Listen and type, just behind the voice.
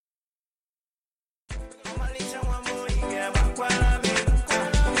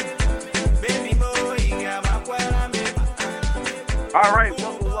All right,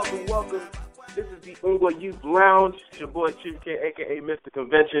 welcome. This is the Ungwa Youth Lounge. It's your boy Chief K, a.k.a. Mr.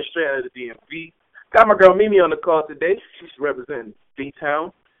 Convention, straight out of the DMV. Got my girl Mimi on the call today. She's representing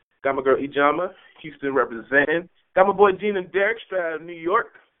D-Town. Got my girl Ijama, Houston representing. Got my boy Gene and Derek, straight out of New York.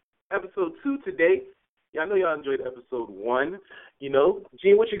 Episode 2 today. Yeah, I know y'all enjoyed episode 1. You know,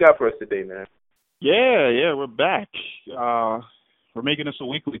 Gene, what you got for us today, man? Yeah, we're back. We're making this a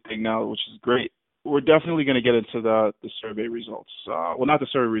weekly thing now, which is great. We're definitely going to get into the survey results. Well, not the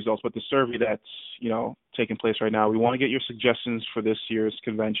survey results, but the survey that's, taking place right now. We want to get your suggestions for this year's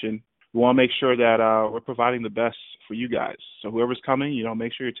convention. We want to make sure that we're providing the best for you guys. So whoever's coming,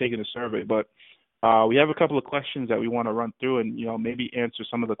 make sure you're taking the survey. But we have a couple of questions that we want to run through and, maybe answer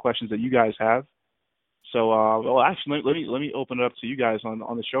some of the questions that you guys have. So, actually, let me open it up to you guys on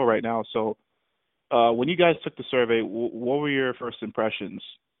the show right now. So when you guys took the survey, what were your first impressions?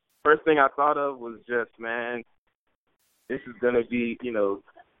 First thing I thought of was just, man, this is going to be,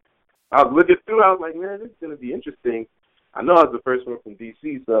 I was looking through, I was like, man, this is going to be interesting. I know I was the first one from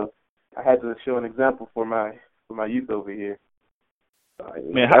D.C., so I had to show an example for my youth over here.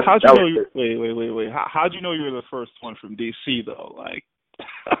 Man, how'd you know wait. How'd you know you were the first one from D.C., though? Like,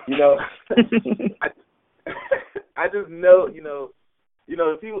 I just know,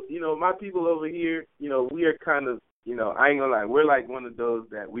 people, my people over here, we are kind of, I ain't gonna lie, we're like one of those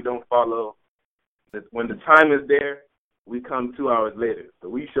that we don't follow. That when the time is there, we come 2 hours later. So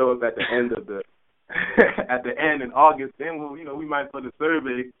we show up at the end of at the end in August. Then we might put a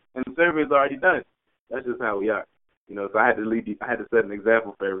survey, and the survey's already done. That's just how we are. So I had to set an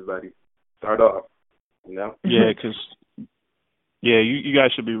example for everybody. Start off. Yeah, because you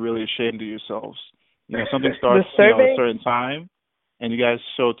guys should be really ashamed of yourselves. Something starts at a certain time, and you guys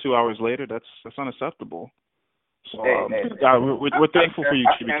show 2 hours later. That's unacceptable. So we're thankful for you,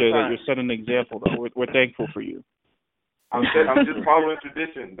 Chibike, that you're setting an example. Though we're thankful for you. I'm just following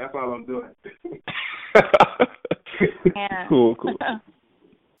tradition. That's all I'm doing. Cool.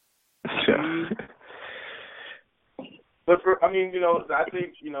 But I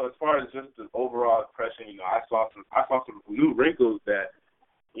think as far as just the overall impression, I saw some new wrinkles that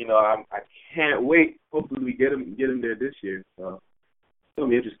I can't wait. Hopefully we get them there this year. So it's gonna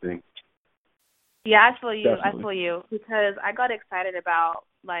be interesting. Yeah, I feel you. Definitely. I feel you because I got excited about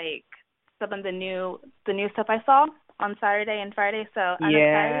like some of the new stuff I saw on Saturday and Friday. So I'm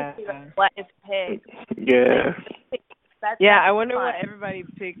excited to see what is picked. Yeah. I wonder what everybody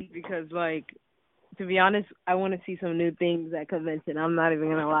picked because, to be honest, I want to see some new things at convention. I'm not even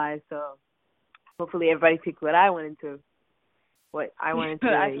gonna lie. So hopefully everybody picked what I wanted to.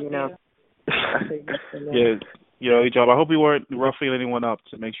 Yeah. Job. I hope you weren't roughing anyone up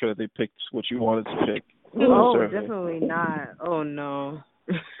to make sure that they picked what you wanted to pick. Oh, definitely not. Oh, no.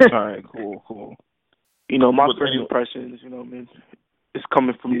 All right, cool. My first impressions, it's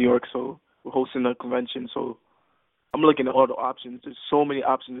coming from New York, so we're hosting a convention, so I'm looking at all the options. There's so many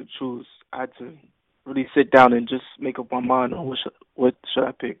options to choose. I had to really sit down and just make up my mind on what should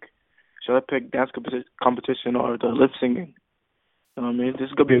I pick. Should I pick dance competition or the lip singing? This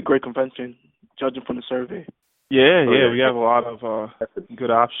is going to be a great convention, judging from the survey. Yeah, we have a lot of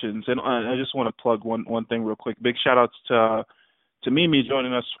good options. And I just want to plug one thing real quick. Big shout-outs to Mimi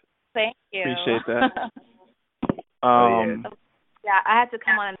joining us. Thank you. Appreciate that. Yeah, I had to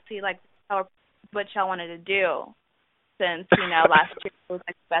come on and see, what y'all wanted to do since, last year was,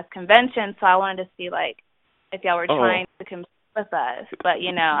 the best convention. So I wanted to see, if y'all were trying to compete with us. But, I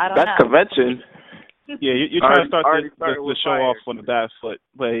don't know. That's convention. Yeah, you're trying to start the show off on the back foot.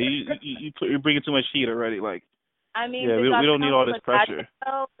 But you're bringing too much heat already. We don't need all this pressure.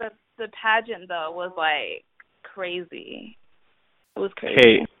 The pageant, though, was, crazy. It was crazy.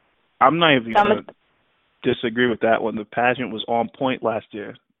 Hey, I'm not even going to disagree with that one. The pageant was on point last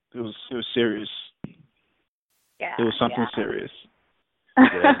year. It was serious. Yeah. It was something serious.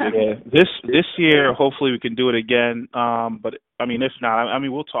 Yeah. This year, hopefully we can do it again. But if not,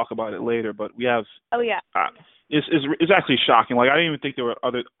 we'll talk about it later. But we have. Oh yeah. It's actually shocking. I didn't even think there were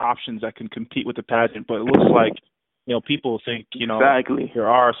other options that can compete with the pageant. But it looks like people think exactly there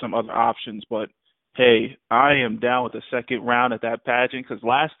are some other options. But hey, I am down with the second round at that pageant because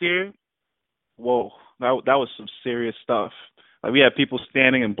last year, whoa, that was some serious stuff. We had people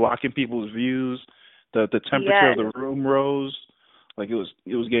standing and blocking people's views. The temperature of the room rose. It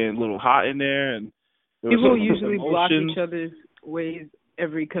was getting a little hot in there, and people usually block each other's ways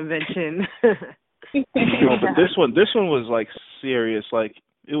every convention. But this one was serious.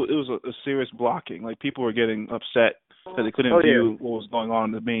 It was a serious blocking. People were getting upset because they couldn't view what was going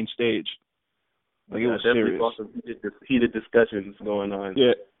on the main stage. It was serious. Some heated discussions going on.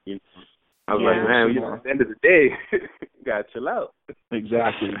 Yeah. I was like, man, at the end of the day, you gotta chill out.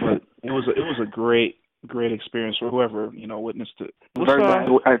 Exactly, but it was a great experience for whoever witnessed it. Very mad.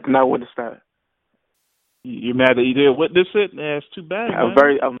 I did not witness that. You're mad that you didn't witness it? Yeah, it's too bad. I'm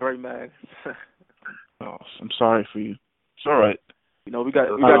very mad. Oh, I'm sorry for you. It's all right. We got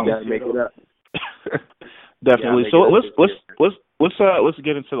to make it up. Definitely. So let's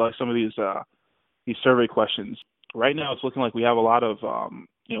get into like some of these survey questions. Right now, it's looking like we have a lot of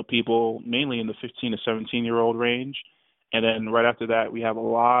people mainly in the 15 to 17-year-old range, and then right after that, we have a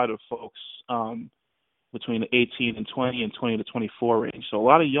lot of folks between the 18 and 20 and 20 to 24 range. So a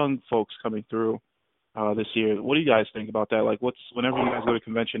lot of young folks coming through this year. What do you guys think about that? Like, whenever you guys go to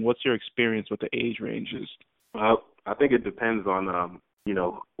convention, what's your experience with the age ranges? I think it depends on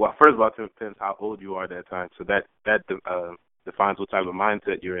well, first of all, it depends how old you are at that time. So that defines what type of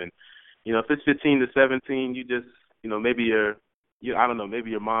mindset you're in. If it's 15 to 17, you just maybe I don't know, maybe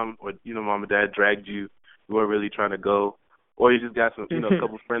your mom or mom and dad dragged you. You weren't really trying to go, or you just got some a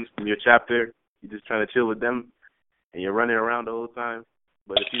couple friends from your chapter. You're just trying to chill with them, and you're running around the whole time.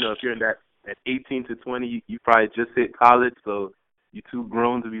 But if you're in that at 18 to 20, you probably just hit college, so you're too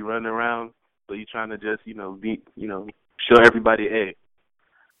grown to be running around. So you're trying to just be show everybody, hey,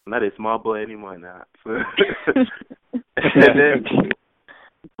 I'm not a small boy anymore now. And then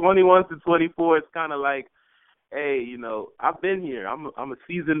 21 to 24, it's kind of like, hey, I've been here. I'm a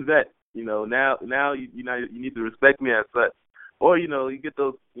seasoned vet. Now you need to respect me as such. Or you get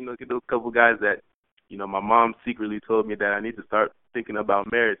those couple guys that my mom secretly told me that I need to start thinking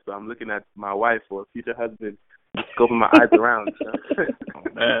about marriage. So I'm looking at my wife or future husband, just scoping my eyes around. Oh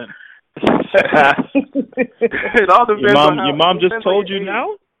man. It all depends your mom just told you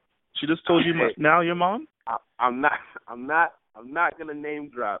now? She just told you now, your mom? I'm not gonna name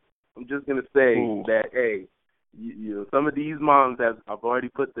drop. I'm just gonna say that, hey, some of these moms I've already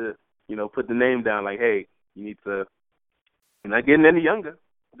put the name down. Like, hey, you need to. You're not getting any younger.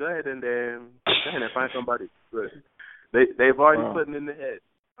 Go ahead and find somebody. But they've already put it in the head.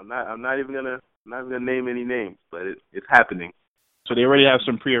 I'm not even gonna name any names, but it's happening. So they already have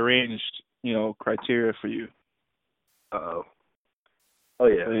some prearranged, criteria for you. Oh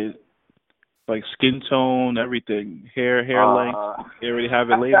yeah. Like skin tone, everything, hair length. They already have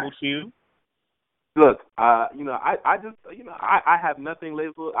it labeled for you. Look, I just, I have nothing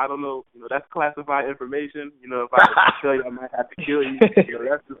labeled. I don't know, that's classified information. If I tell you, I might have to kill you.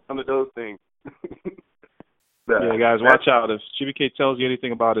 That's just one of those things. Yeah, guys, watch out. If GBK tells you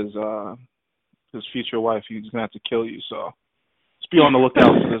anything about his future wife, he's gonna have to kill you. So just be on the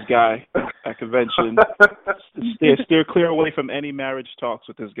lookout for this guy at convention. Steer clear away from any marriage talks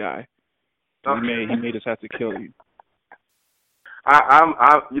with this guy. He may just have to kill you.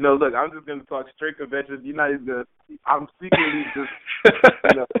 Look, I'm just gonna talk straight conventions. You're not even gonna. I'm secretly just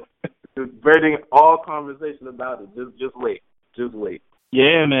diverting all conversation about it. Just wait.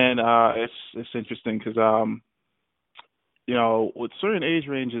 Yeah, man. It's interesting because with certain age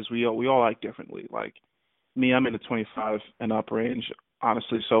ranges, we all like differently. Like me, I'm in the 25 and up range,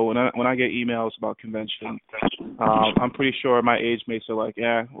 honestly. So when I get emails about convention, I'm pretty sure my age mates are like,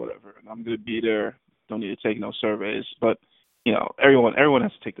 yeah, whatever. I'm gonna be there. Don't need to take no surveys, but everyone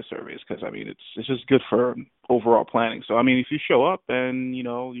has to take the surveys because it's just good for overall planning. So if you show up and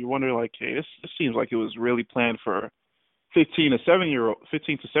you wonder like, hey, this seems like it was really planned for 15 to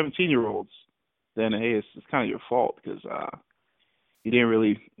 17-year-olds, then hey, it's kind of your fault because you didn't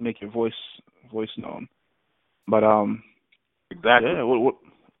really make your voice known. But exactly. Yeah, what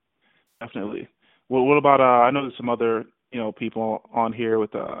definitely. What about I know there's some other people on here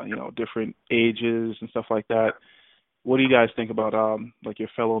with different ages and stuff like that. What do you guys think about like your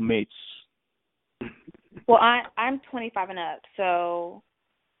fellow mates? Well, I'm 25 and up, so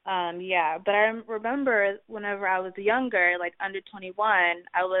yeah. But I remember whenever I was younger, like under 21,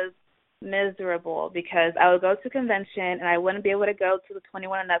 I was miserable because I would go to convention and I wouldn't be able to go to the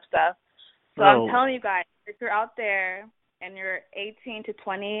 21 and up stuff. So I'm telling you guys, if you're out there and you're 18 to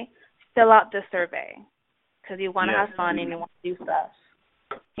 20, fill out the survey because you want to have fun and you want to do stuff.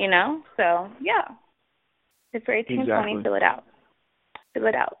 So yeah. If you're 18 to 20, fill it out. Fill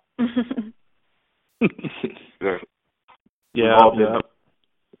it out. Yeah.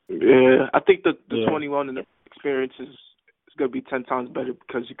 I think the 21 and the experience is going to be 10 times better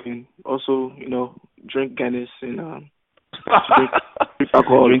because you can also, drink Guinness and drink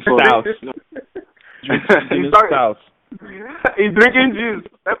alcohol. Drink stout. Drink stout. He's drinking juice.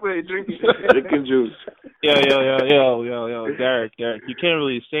 That's what he's drinking. Drinking juice. Yo, Derek, you can't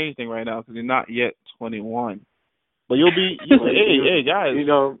really say anything right now because you're not yet 21. But you'll be. Hey, guys.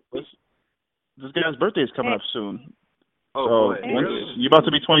 This guy's birthday is coming up soon. Oh, So boy. you're about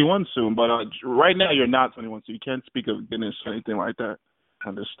to be 21 soon, but right now you're not 21, so you can't speak of Guinness or anything like that.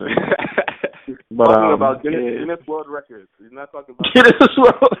 Understood. But talking about Guinness World Records. He's not talking about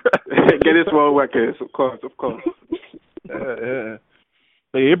Guinness World Records, of course. Yeah.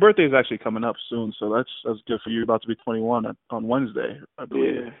 But your birthday is actually coming up soon, so that's good for you. You're about to be 21 on Wednesday, I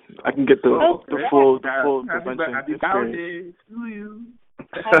believe. Yeah, I can get the full convention happy experience. birthday to you.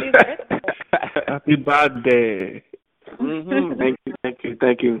 Happy birthday. Happy birthday. Mm-hmm.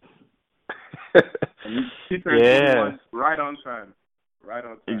 Thank you. He turned 21 right on time.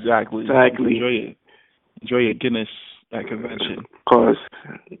 Exactly. Enjoy your Guinness at convention. Of course.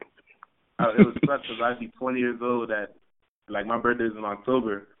 It was such because I'd be 20 years old like my birthday is in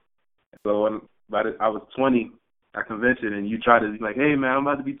October. So I was 20 at convention, and you try to be like, hey, man, I'm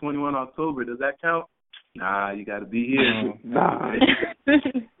about to be 21 in October. Does that count? Nah, you got to be here. Nah,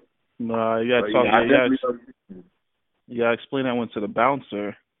 you got to talk. You got to explain that one to the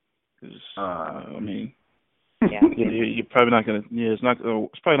bouncer. I mean, you're probably not gonna. Yeah, it's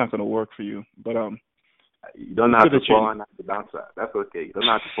probably not gonna work for you. But you don't have to fall on the bouncer. That's okay. You don't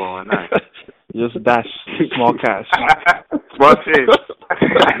have to fall on that. Just dash small cash. Small change.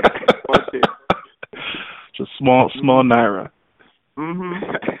 Just small naira.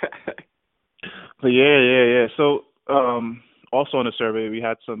 But yeah. So also on the survey, we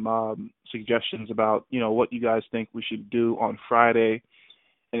had some suggestions about what you guys think we should do on Friday.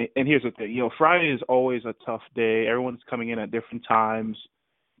 And here's the thing, Friday is always a tough day. Everyone's coming in at different times,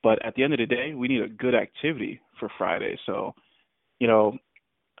 but at the end of the day, we need a good activity for Friday. So, I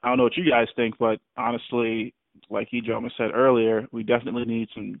don't know what you guys think, but honestly, like Ejoma said earlier, we definitely need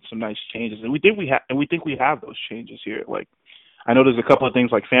some nice changes, and we think we have those changes here. Like, I know there's a couple of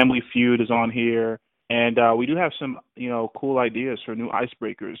things like Family Feud is on here, and we do have some cool ideas for new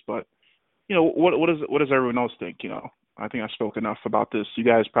icebreakers. But what does everyone else think? I think I spoke enough about this. You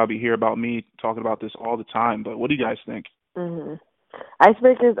guys probably hear about me talking about this all the time, but what do you guys think? Mhm.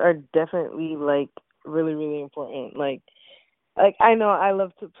 Icebreakers are definitely like really, really important. Like I know I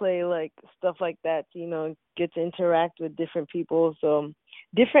love to play like stuff like that, get to interact with different people. So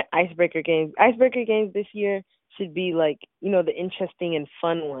different icebreaker games. Icebreaker games this year should be like, the interesting and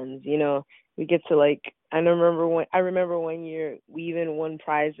fun ones, We get to like I remember one year we even won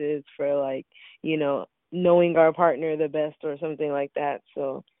prizes for like, knowing our partner the best or something like that.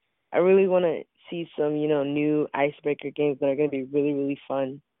 So I really want to see some, new icebreaker games that are going to be really, really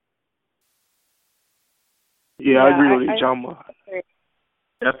fun. Yeah, I agree with you, Jama.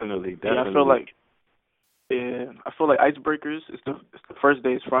 Definitely. Yeah, I feel like icebreakers. It's the first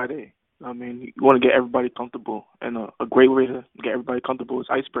day is Friday. I mean, you want to get everybody comfortable, and a great way to get everybody comfortable is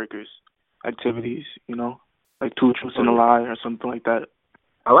icebreakers activities. Like Two Truths and a Lie or something like that.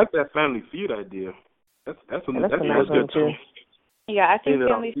 I like that Family Feud idea. That's good too. Yeah, I think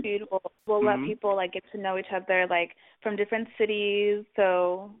Family Feud will let people like get to know each other like from different cities.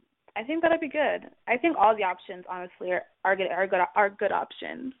 So I think that'd be good. I think all the options honestly are good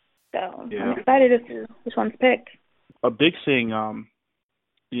options. So I'm excited to see which one's picked. A big thing,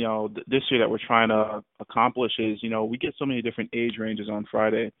 this year that we're trying to accomplish is, we get so many different age ranges on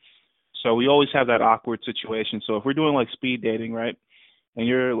Friday. So we always have that awkward situation. So if we're doing like speed dating, right? And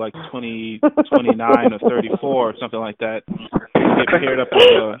you're like 20, 29 or 34 or something like that, you get paired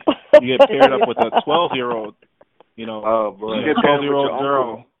up with a 12-year-old, Oh boy. a 12-year-old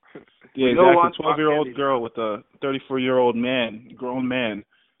girl. Yeah, exactly. 12-year-old girl with a 34-year-old grown man.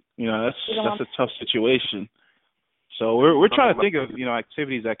 That's a tough situation. So we're trying to think of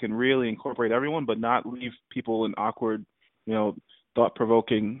activities that can really incorporate everyone, but not leave people in awkward,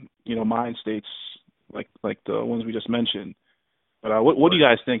 thought-provoking mind states like the ones we just mentioned. But what do you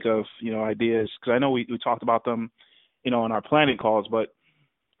guys think of ideas? Because I know we talked about them, in our planning calls, but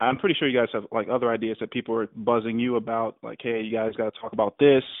I'm pretty sure you guys have like other ideas that people are buzzing you about, like, hey, you guys got to talk about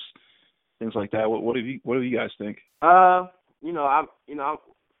this, things like that. What do you guys think? I'm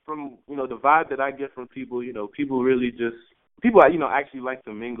from the vibe that I get from people. People really just actually like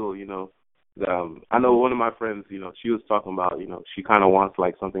to mingle. I know one of my friends. She was talking about she kind of wants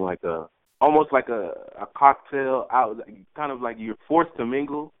like something like almost like a cocktail out, kind of like you're forced to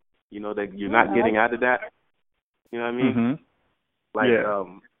mingle. That you're not getting out of that. You know what I mean? Mm-hmm. Like,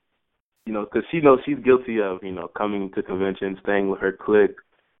 because she knows she's guilty of, coming to conventions, staying with her clique,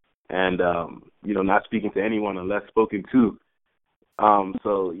 and, not speaking to anyone unless spoken to.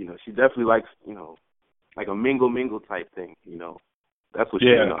 So, she definitely likes, like a mingle type thing, That's what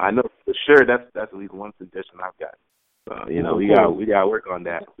she, I know for sure that's at least one suggestion I've got. So, we got to work on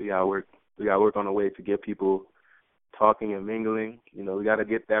that. We got to work on a way to get people talking and mingling. We got to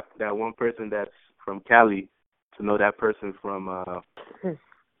get that one person that's from Cali to know that person from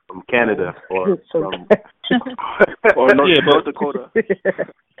Canada or from or North Dakota. But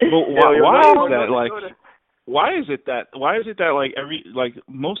why is that? Like, why is it that like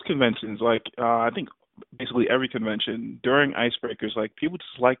most conventions, like I think basically every convention during icebreakers, like people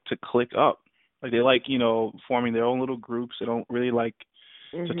just like to click up. Like they like, forming their own little groups. They don't really like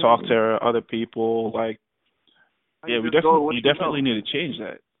to talk to other people. Like, yeah, we definitely need to change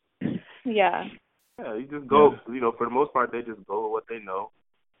that. Yeah. Yeah, you just go. For the most part, they just go with what they know.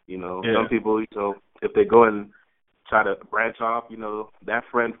 Some people, if they go and try to branch off, that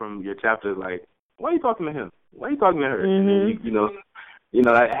friend from your chapter is like, why are you talking to him? Why are you talking to her? And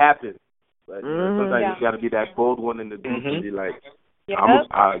that happens. But sometimes you got to be that bold one in the group and be like, you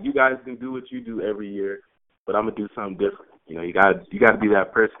guys can do what you do every year, but I'm gonna do something different. You got to be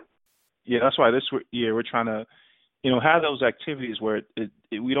that person. Yeah, that's why this year we're trying to, have those activities where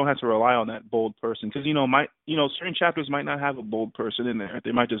we don't have to rely on that bold person because certain chapters might not have a bold person in there.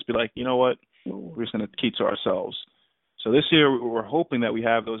 They might just be like, you know what, we're just gonna keep to ourselves. So this year we're hoping that we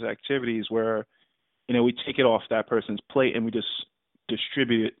have those activities where, we take it off that person's plate and we just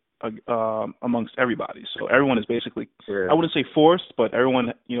distribute it amongst everybody. So everyone is basically, I wouldn't say forced, but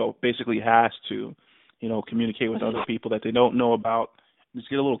everyone, basically has to, communicate with other people that they don't know about. Just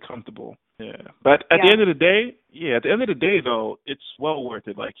get a little comfortable. Yeah. But at the end of the day, though, it's well worth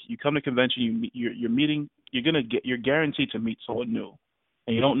it. Like you come to convention, you're meeting, you're guaranteed to meet someone new,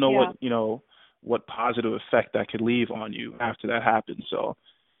 and you don't know what positive effect that could leave on you after that happens. So,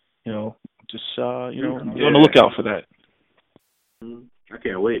 just be on the lookout for that. I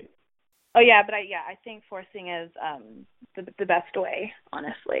can't wait. Oh yeah, but I think forcing is the best way,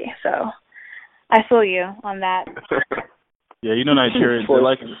 honestly. So I feel you on that. Yeah, Nigerians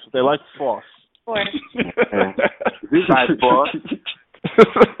they like force. Force. This guy's force.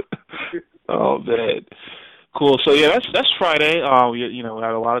 Oh man, cool. So yeah, that's Friday. We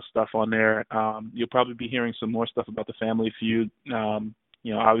had a lot of stuff on there. You'll probably be hearing some more stuff about the Family Feud.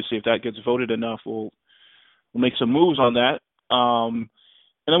 Obviously, if that gets voted enough, we'll make some moves on that. And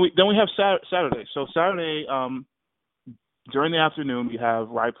then we have Saturday. So Saturday, during the afternoon, we have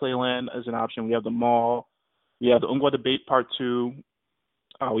Ride Playland as an option. We have the mall. We have the Ungwa Debate Part 2.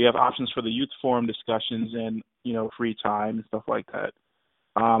 We have options for the youth forum discussions and, free time and stuff like that.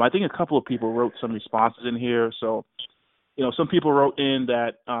 I think a couple of people wrote some responses in here. So, some people wrote in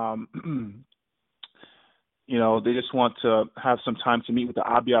that, they just want to have some time to meet with the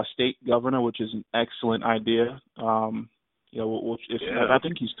Abia State governor, which is an excellent idea. I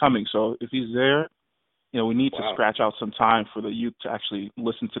think he's coming. So if he's there, we need to scratch out some time for the youth to actually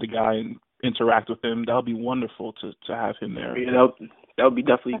listen to the guy and interact with him. That would be wonderful to have him there. Yeah, that would be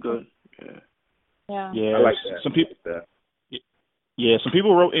definitely good. Yeah. Yeah. I like that. Some people. Yeah, some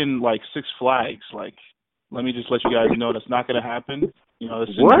people wrote in like Six Flags. Like, let me just let you guys know that's not going to happen. This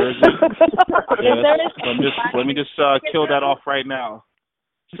is in Jersey. Let me just kill that off right now.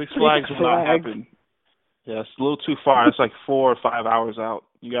 Six Flags will not happen. Yeah, it's a little too far. It's like 4 or 5 hours out.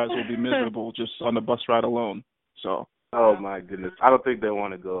 You guys will be miserable just on the bus ride alone. So. Oh my goodness, I don't think they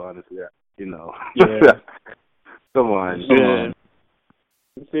want to go. Honestly, Yeah. Come on. Yeah.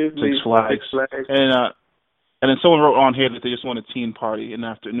 Six Flags. And then someone wrote on here that they just want a teen party in the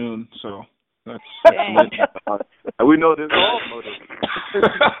afternoon. So that's we know this all motive.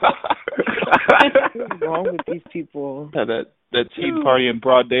 What's wrong with these people? That teen party in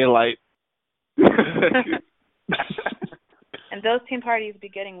broad daylight. And those teen parties be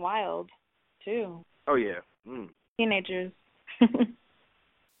getting wild too. Oh yeah. Teenagers.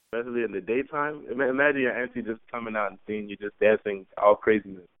 Especially in the daytime. Imagine your auntie just coming out and seeing you just dancing all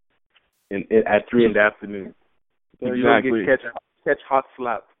craziness at 3 in the afternoon. Exactly. Catch hot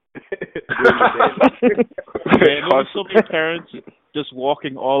slaps. So many parents just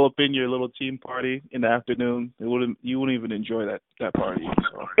walking all up in your little teen party in the afternoon. You wouldn't even enjoy that party.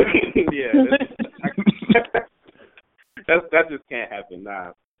 So. Yeah. That just can't happen.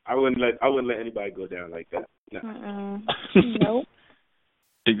 Nah. I wouldn't let anybody go down like that. No. Nope.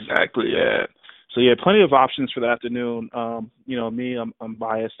 Exactly. Yeah. So yeah, plenty of options for the afternoon. Me, I'm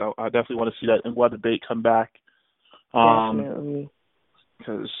biased. I definitely want to see that Ungwa debate come back. Definitely.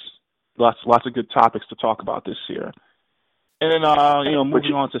 Because lots of good topics to talk about this year. And then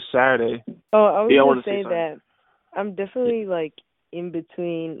moving on to Saturday. Oh, I was gonna say that I'm definitely like in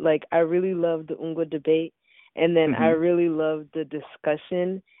between. Like I really love the Ungwa debate. And then I really love the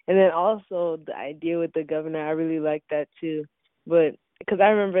discussion. And then also the idea with the governor, I really like that too. But because I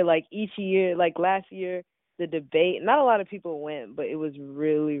remember like each year, like last year, the debate, not a lot of people went, but it was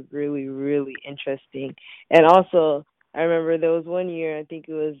really, really, really interesting. And also I remember there was one year, I think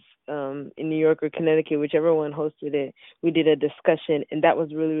it was in New York or Connecticut, whichever one hosted it. We did a discussion, and that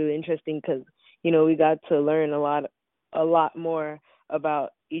was really really interesting because we got to learn a lot more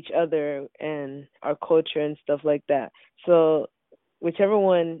about each other and our culture and stuff like that. So whichever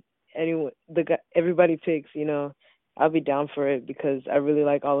one everybody picks, I'll be down for it because I really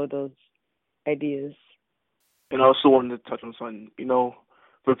like all of those ideas. And I also wanted to touch on something.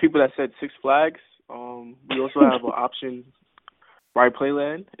 For people that said Six Flags, we also have an option, Ride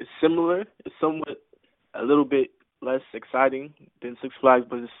Playland. It's similar. It's somewhat a little bit less exciting than Six Flags,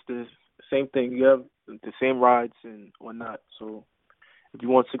 but it's the same thing. You have the same rides and whatnot. So if you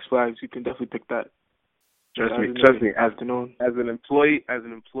want Six Flags, you can definitely pick that. Trust me. Afternoon. As an employee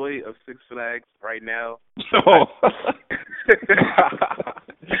of Six Flags right now. Oh.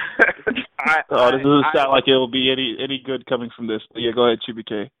 This doesn't sound like it will be any good coming from this. But yeah, go ahead, Chibi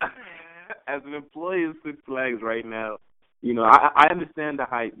K. As an employee of Six Flags right now, I understand the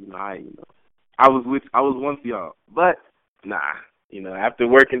hype. I was once y'all, but nah. After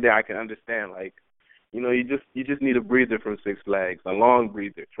working there, I can understand. Like, you just need a breather from Six Flags, a long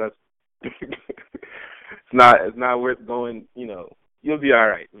breather. Trust me. It's not worth going. You'll be all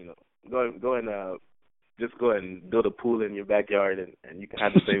right. Go and just go ahead and build a pool in your backyard, and you can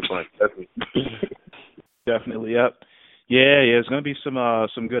have the same fun. Trust me. Definitely, yep. Yeah. There's gonna be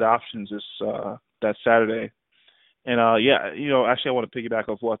some good options this that Saturday, and actually I want to piggyback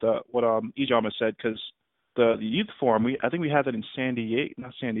off what Ejam has said because the youth forum I think we had that in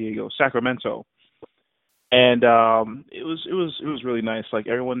Sacramento. And it was really nice. Like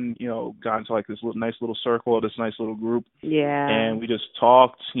everyone, got into like this nice little circle, this nice little group. Yeah. And we just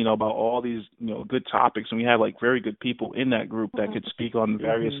talked, about all these, good topics, and we had like very good people in that group that could speak on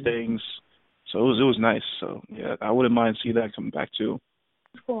various things. So it was nice. So yeah, I wouldn't mind seeing that coming back too.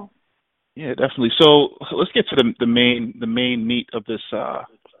 Cool. Yeah, definitely. So let's get to the main meat of this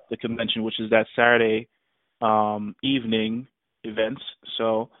the convention, which is that Saturday evening events.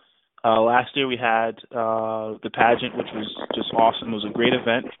 So. Last year we had the pageant, which was just awesome. It was a great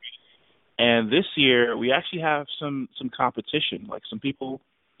event. And this year we actually have some competition. Like some people,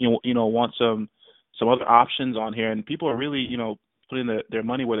 want some other options on here, and people are really, putting their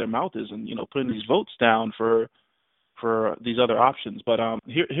money where their mouth is, and putting these votes down for these other options. But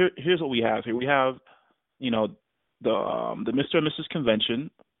here's what we have here. We have, the Mr. and Mrs.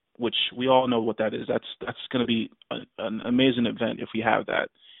 Convention, which we all know what that is. That's going to be an amazing event if we have that.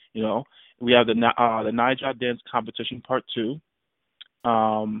 We have the Naija Dance Competition Part 2.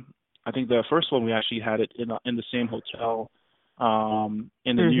 I think the first one we actually had it in the same hotel in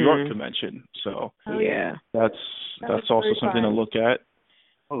the New York convention. So yeah, that's also something to look at.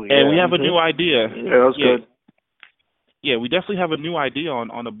 Oh, yeah. And we have a new idea. Yeah, that was good. Yeah, we definitely have a new idea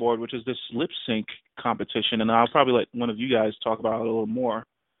on the board, which is this lip sync competition, and I'll probably let one of you guys talk about it a little more.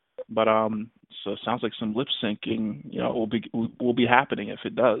 But so it sounds like some lip syncing, will be happening if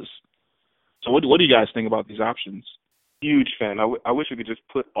it does. So what do you guys think about these options? Huge fan. I wish we could just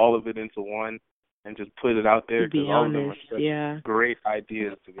put all of it into one and just put it out there because all of them are such great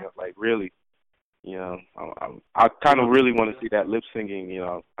ideas. To be like really, I kind of really want to see that lip singing.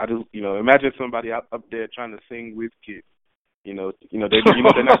 I just imagine somebody up there trying to sing with kids. They're not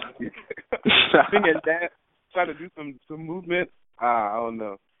singing dance, trying to do some movement. I don't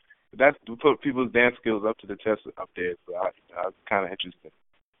know. That's to put people's dance skills up to the test up there. So I was kind of interested.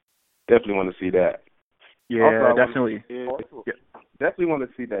 Definitely want to see that. Yeah, also, definitely. Definitely want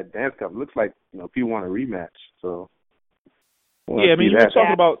to see that dance cup. Looks like people want a rematch. So yeah, I mean you're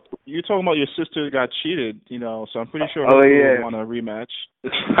talking about your sister got cheated. So I'm pretty sure her will want a rematch.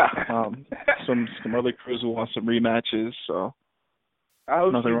 Some other crews will want some rematches. So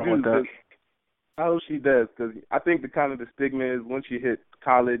nothing wrong with that. I hope she does, because I think the stigma is once you hit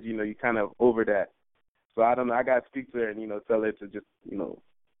college, you kind of over that. So I don't know. I got to speak to her and, tell her to just,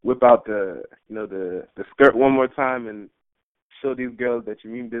 whip out the skirt one more time and show these girls that you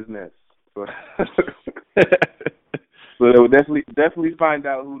mean business. So, so they will definitely find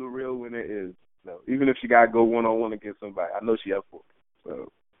out who the real winner is. Even if she got to go one-on-one against somebody. I know she up for it.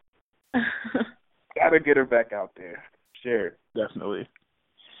 So got to get her back out there. Sure. Definitely.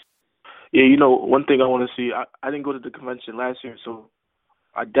 Yeah, one thing I want to see, I didn't go to the convention last year, so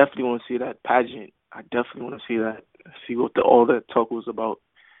I definitely want to see that pageant. I definitely want to see that, see what all that talk was about.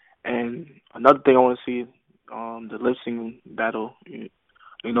 And another thing I want to see, the lip singing battle. I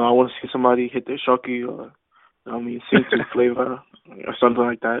want to see somebody hit their Sharky or, sing to Flavor or something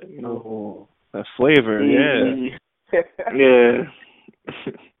like that. Oh, that Flavor, yeah. Yeah.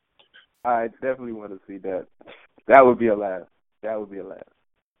 I definitely want to see that. That would be a laugh.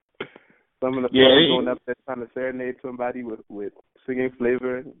 Some of the players going up there trying to serenade somebody with singing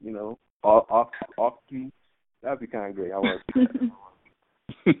flavor, you know, off key. That'd be kind of great. I want to see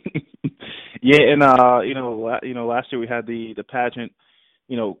that. Yeah, and last year we had the pageant,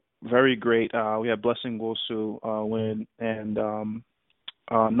 very great. We had Blessing Wosu win, and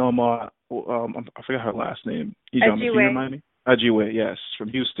Noma, I forgot her last name. Can you remind me? Ajiwe, yes, from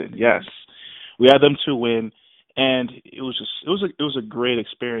Houston. Yes, we had them two win, and it was a great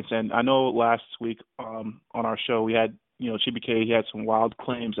experience. And I know last week on our show we had Chibike. He had some wild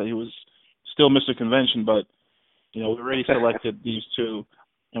claims that he was still Mr. Convention, but we already selected these two,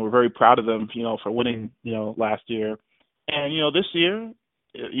 and we're very proud of them, for winning, last year. And this year,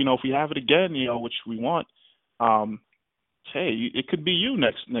 if we have it again, which we want, hey, it could be you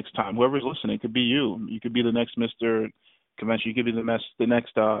next time. Whoever's listening, it could be you. You could be the next Mr. Convention. You could be the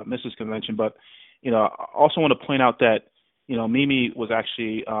next Mrs. Convention. But I also want to point out that Mimi was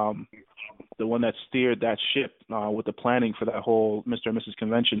actually the one that steered that ship with the planning for that whole Mr. and Mrs.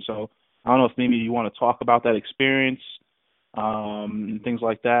 Convention. So I don't know if maybe you want to talk about that experience and things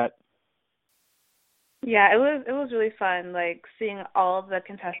like that. Yeah, it was really fun, like seeing all of the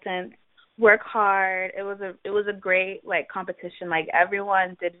contestants work hard. It was a great competition. Like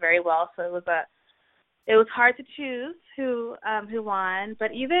everyone did very well, so it was hard to choose who won.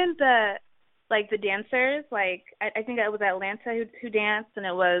 But even the dancers, I think it was Atlanta who danced, and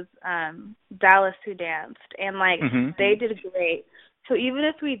it was Dallas who danced, and they did great. So even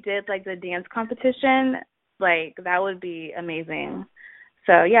if we did the dance competition, that would be amazing.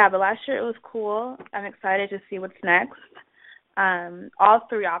 So yeah, but last year it was cool. I'm excited to see what's next. All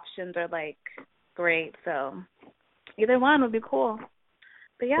three options are great, so either one would be cool.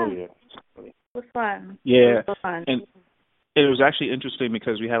 But yeah, it was fun. Yeah, it was fun. And it was actually interesting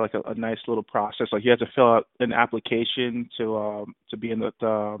because we had a nice little process. You had to fill out an application to be in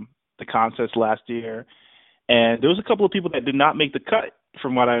the contest last year, and there was a couple of people that did not make the cut,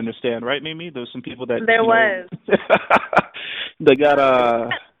 from what I understand. Right, Mimi? There was some people that there was. They got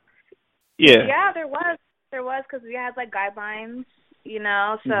yeah. Yeah, there was because we had guidelines,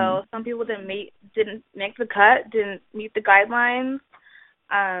 so some people didn't make the cut, didn't meet the guidelines.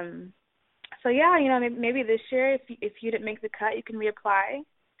 So yeah, maybe this year if you didn't make the cut, you can reapply.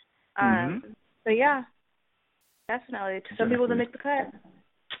 So yeah, definitely. Some people didn't make the cut.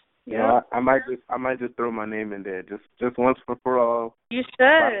 Yeah, I might just throw my name in there just once for all. You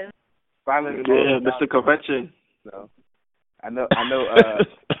should. Silent. Yeah, Mr. Convention. So I know.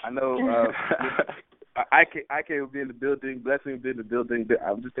 I can be in the building. Blessing be in the building.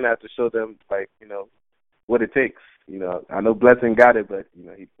 I'm just gonna have to show them what it takes. I know Blessing got it, but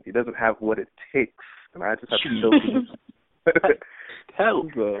he doesn't have what it takes, and I just have to show people. Hell,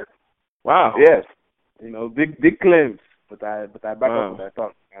 wow. Yes, big claims, but I back up with that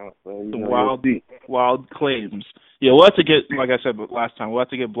thought. So, wild claims. Yeah, we'll have to get, like I said last time, we'll have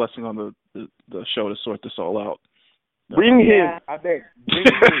to get Blessing on the show to sort this all out. Bring him, I beg. Bring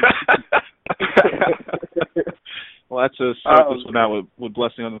him. Well, that's a circus with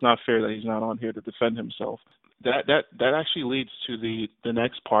Blessing on. It's not fair that he's not on here to defend himself. That actually leads to the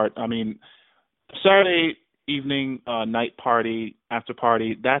next part. I mean, Saturday evening night party, after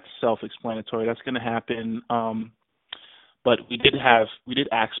party, that's self-explanatory. That's going to happen. But we did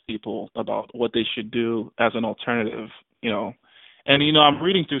ask people about what they should do as an alternative, and I'm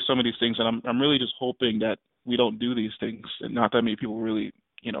reading through some of these things, and I'm really just hoping that we don't do these things, and not that many people really,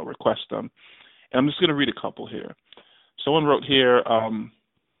 request them. And I'm just going to read a couple here. Someone wrote here,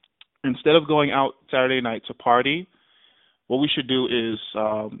 instead of going out Saturday night to party, what we should do is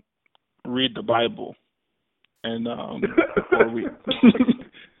read the Bible, and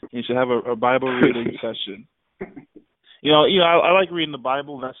you should have a Bible reading session. I like reading the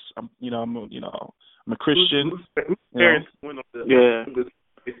Bible. That's I'm a Christian. Yeah.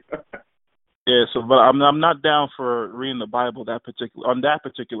 So, but I'm not down for reading the Bible on that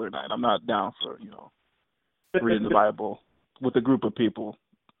particular night. I'm not down for reading the Bible with a group of people.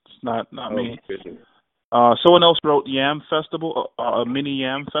 It's not me. Someone else wrote Yam Festival, a mini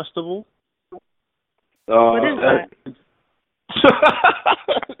Yam Festival. What is that?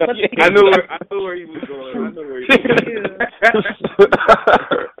 I know where he was going.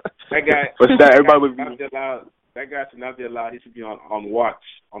 That guy. What's that? Everybody would be. That guy should not be allowed. He should be on watch,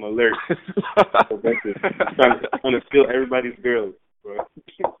 on alert. trying to steal everybody's girls, bro.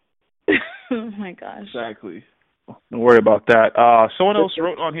 Oh my gosh. Exactly. Don't worry about that. Someone else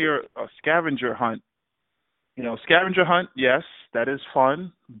wrote on here a scavenger hunt. Scavenger hunt. Yes, that is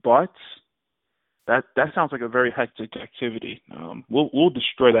fun, but that sounds like a very hectic activity. We'll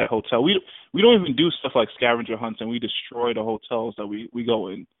destroy that hotel. We don't even do stuff like scavenger hunts, and we destroy the hotels that we go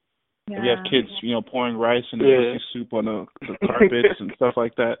in. Yeah. We have kids, pouring rice and soup on the carpets and stuff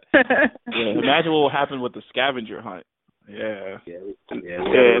like that. Yeah, imagine what will happen with the scavenger hunt. Yeah.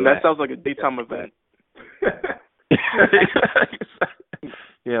 And that sounds like a daytime event.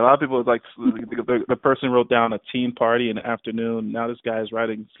 Yeah, a lot of people like the person wrote down a team party in the afternoon. Now this guy is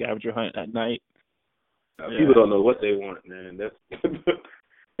writing scavenger hunt at night. People don't know what they want, man.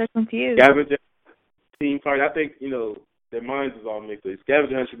 They're confused. Scavenger team party. I think their minds is all mixed up.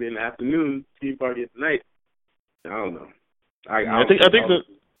 Scavenger hunt should be in the afternoon. Team party at night. I don't know. I think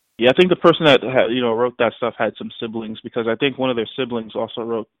the person that wrote that stuff had some siblings, because I think one of their siblings also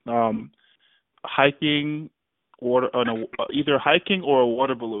wrote hiking. Either hiking or a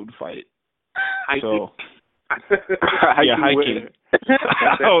water balloon fight. Hiking. Yeah, hiking.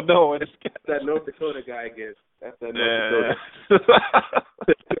 Oh no, it's that North Dakota guy, I guess. That's that North Dakota.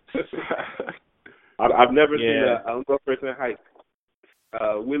 I've never seen a person hike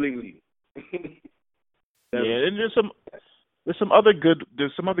willingly. And there's some other good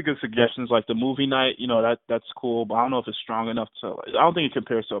suggestions, like the movie night. That's cool, but I don't know if it's strong enough to. I don't think it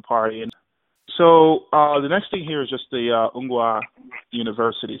compares to a party. And so the next thing here is just the Ungwa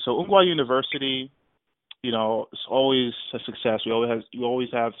University. So Ungwa University, it's always a success. We always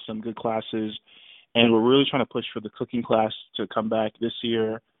have some good classes, and we're really trying to push for the cooking class to come back this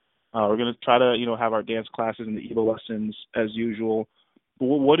year. We're going to try to have our dance classes and the Igbo lessons as usual. But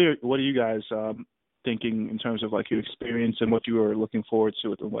what are you guys thinking in terms of like your experience and what you are looking forward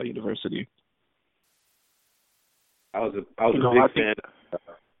to at Ungwa University? I was a big fan.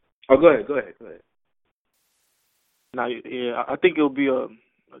 Oh, go ahead. Now, I think it'll be a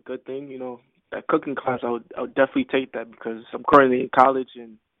good thing. That cooking class, I would definitely take that, because I'm currently in college,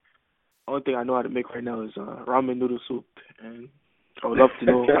 and the only thing I know how to make right now is ramen noodle soup, and I would love to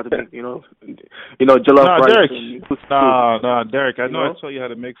know how to make, jollof rice. Derek. And Derek. I know I taught you how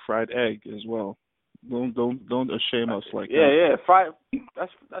to make fried egg as well. Don't shame us like that. Yeah, fried.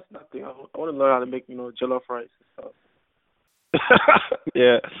 That's nothing. I want to learn how to make jollof rice and stuff.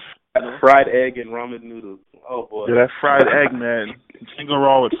 Yeah. Fried egg and ramen noodles. Oh boy. Yeah, that fried egg, man. You can't go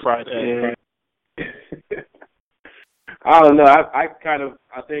wrong with fried egg. Yeah. I don't know. I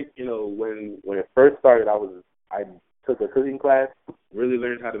think when it first started, I took a cooking class, really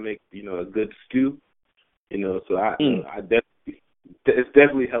learned how to make a good stew. So I definitely, it's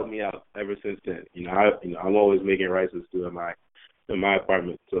definitely helped me out ever since then. I'm always making rice and stew in my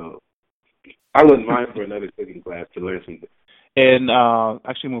apartment. So I wouldn't mind for another cooking class to learn something. And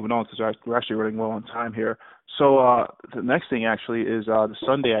actually moving on, because we're actually running well on time here. So the next thing actually is the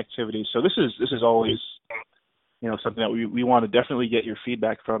Sunday activity. So this is always something that we want to definitely get your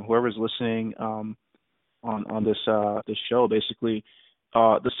feedback from whoever's listening on this show. Basically,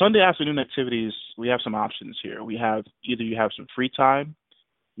 the Sunday afternoon activities, we have some options here. We have either you have some free time,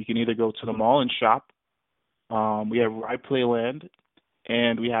 you can either go to the mall and shop. We have Ride Playland,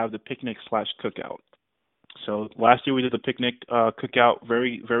 and we have the picnic/cookout. So last year we did the picnic cookout,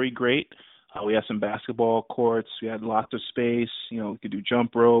 very, very great. We had some basketball courts. We had lots of space. We could do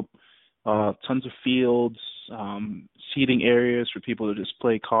jump rope, tons of fields, seating areas for people to just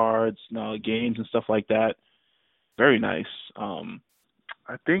play cards, games and stuff like that. Very nice.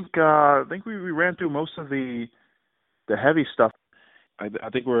 I think we ran through most of the heavy stuff. I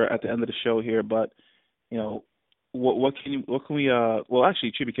think we're at the end of the show here, but what can we well,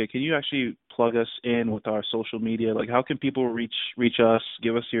 actually, Chibuike, can you actually plug us in with our social media? Like, how can people reach us?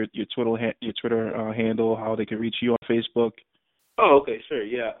 Give us your Twitter handle, how they can reach you on Facebook. Oh, okay, sure,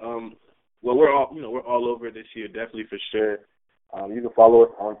 yeah. Well, we're all over this year, definitely for sure. You can follow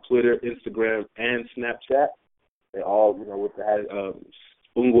us on Twitter, Instagram, and Snapchat. They're all with the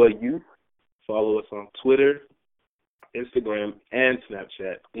Ungwa Youth. Follow us on Twitter, Instagram, and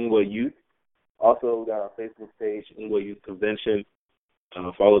Snapchat, Ungwa Youth. Also, we got our Facebook page, Ungwa Youth Convention.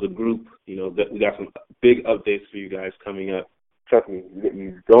 Follow the group. We got some big updates for you guys coming up. Trust me,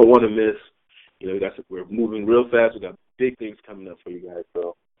 you don't want to miss. We're moving real fast. We got big things coming up for you guys.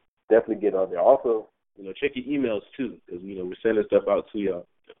 So definitely get on there. Also, check your emails too, because we're sending stuff out to y'all.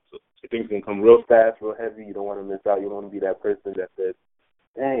 So things can come real fast, real heavy. You don't want to miss out. You don't want to be that person that says,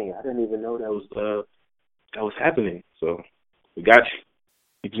 "Dang, I didn't even know that was happening." So we got you.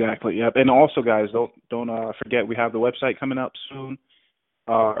 Exactly. Yep. And also, guys, don't forget we have the website coming up soon,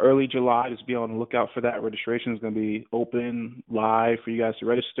 early July. Just be on the lookout for that. Registration is going to be open live for you guys to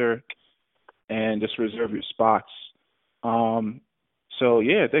register, and just reserve your spots. So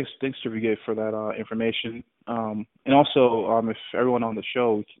yeah, thanks Chibuike for that information. And also, if everyone on the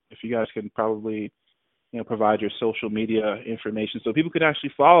show, if you guys can probably provide your social media information so people could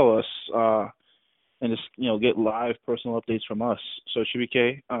actually follow us and just get live personal updates from us. So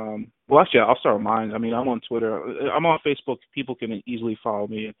Chibike, well actually I'll start with mine. I mean, I'm on Twitter, I'm on Facebook. People can easily follow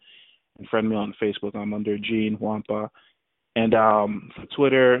me and friend me on Facebook. I'm under Gene Wampa, and for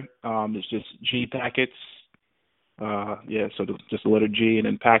Twitter, it's just G Packets. So just the letter G and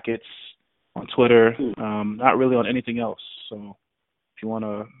then Packets on Twitter. Not really on anything else. So if you want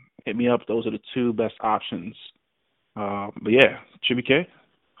to hit me up, those are the two best options. But yeah, Chibike,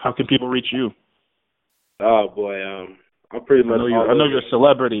 how can people reach you? Oh boy, I'm pretty much. I know you're a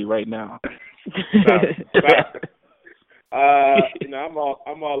celebrity right now.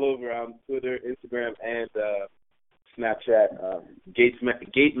 I'm all over. I'm Twitter, Instagram, and Snapchat.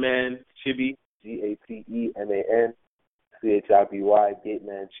 Gateman Chibi, GATEMAN CHIBY,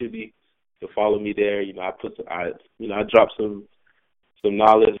 Gateman Chibi. So follow me there. I drop some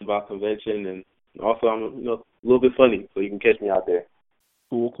knowledge about convention, and also I'm a little bit funny, so you can catch me out there.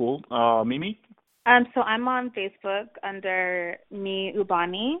 Cool. Mimi? So I'm on Facebook under me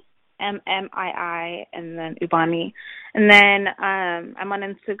Ubani, MMII, and then Ubani. And then I'm on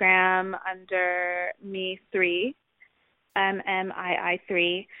Instagram under me3,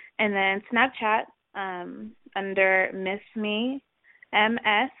 MMII3. And then Snapchat under missme,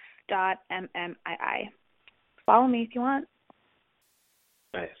 ms.mmii. Follow me if you want.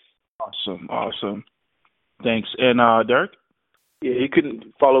 Nice. Awesome. Thanks. And Derek? Yeah, you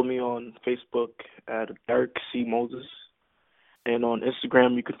can follow me on Facebook at Derek C. Moses. And on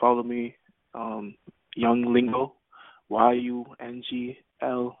Instagram, you can follow me, Young Lingo, YUNGLING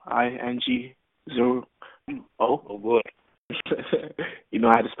 0. Oh boy. You know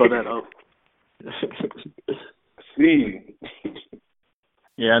how to spell that out. See.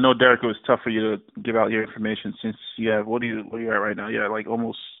 Yeah, I know, Derek, it was tough for you to give out your information since you have, what are you at right now? You have like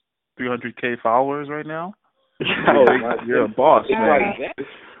almost 300K followers right now? You're a boss, man.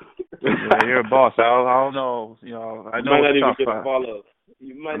 Yeah, you're a boss. I don't know. I know it's tough.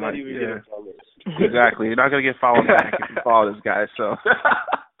 You might not even get a follow. Exactly. You're not going to get followed back if you follow this guy. So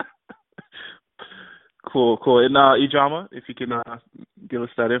cool. And Ijama, if you can give us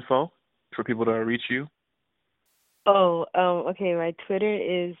that info for people to reach you. Okay. My Twitter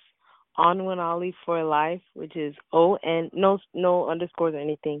is Onwunali for life, which is no underscores or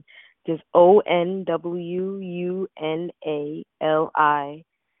anything. Just ONWUNALI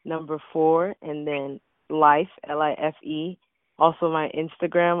 4 and then life LIFE. Also my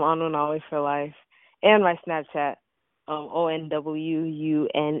Instagram Onwunali for life and my Snapchat ONWUNALI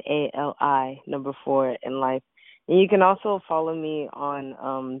 4 and life. And you can also follow me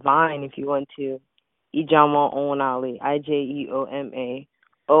on Vine if you want to. Ijama Onwunali, IJEOMA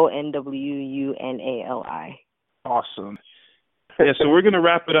ONWUNALI. Awesome. Yeah, so we're gonna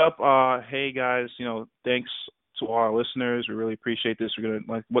wrap it up. Hey guys, thanks to all our listeners. We really appreciate this. We're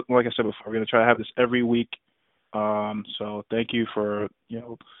gonna like I said before, we're gonna try to have this every week. So thank you for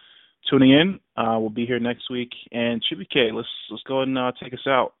tuning in. We'll be here next week. And Chibike, let's go and take us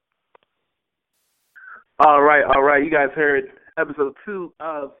out. All right. You guys heard episode 2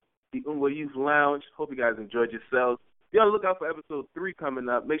 of the Unwa Youth Lounge. Hope you guys enjoyed yourselves. Be on the lookout for episode 3 coming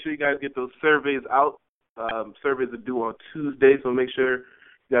up. Make sure you guys get those surveys out. Surveys are due on Tuesday, so make sure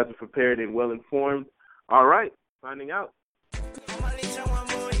you guys are prepared and well informed. All right, signing out.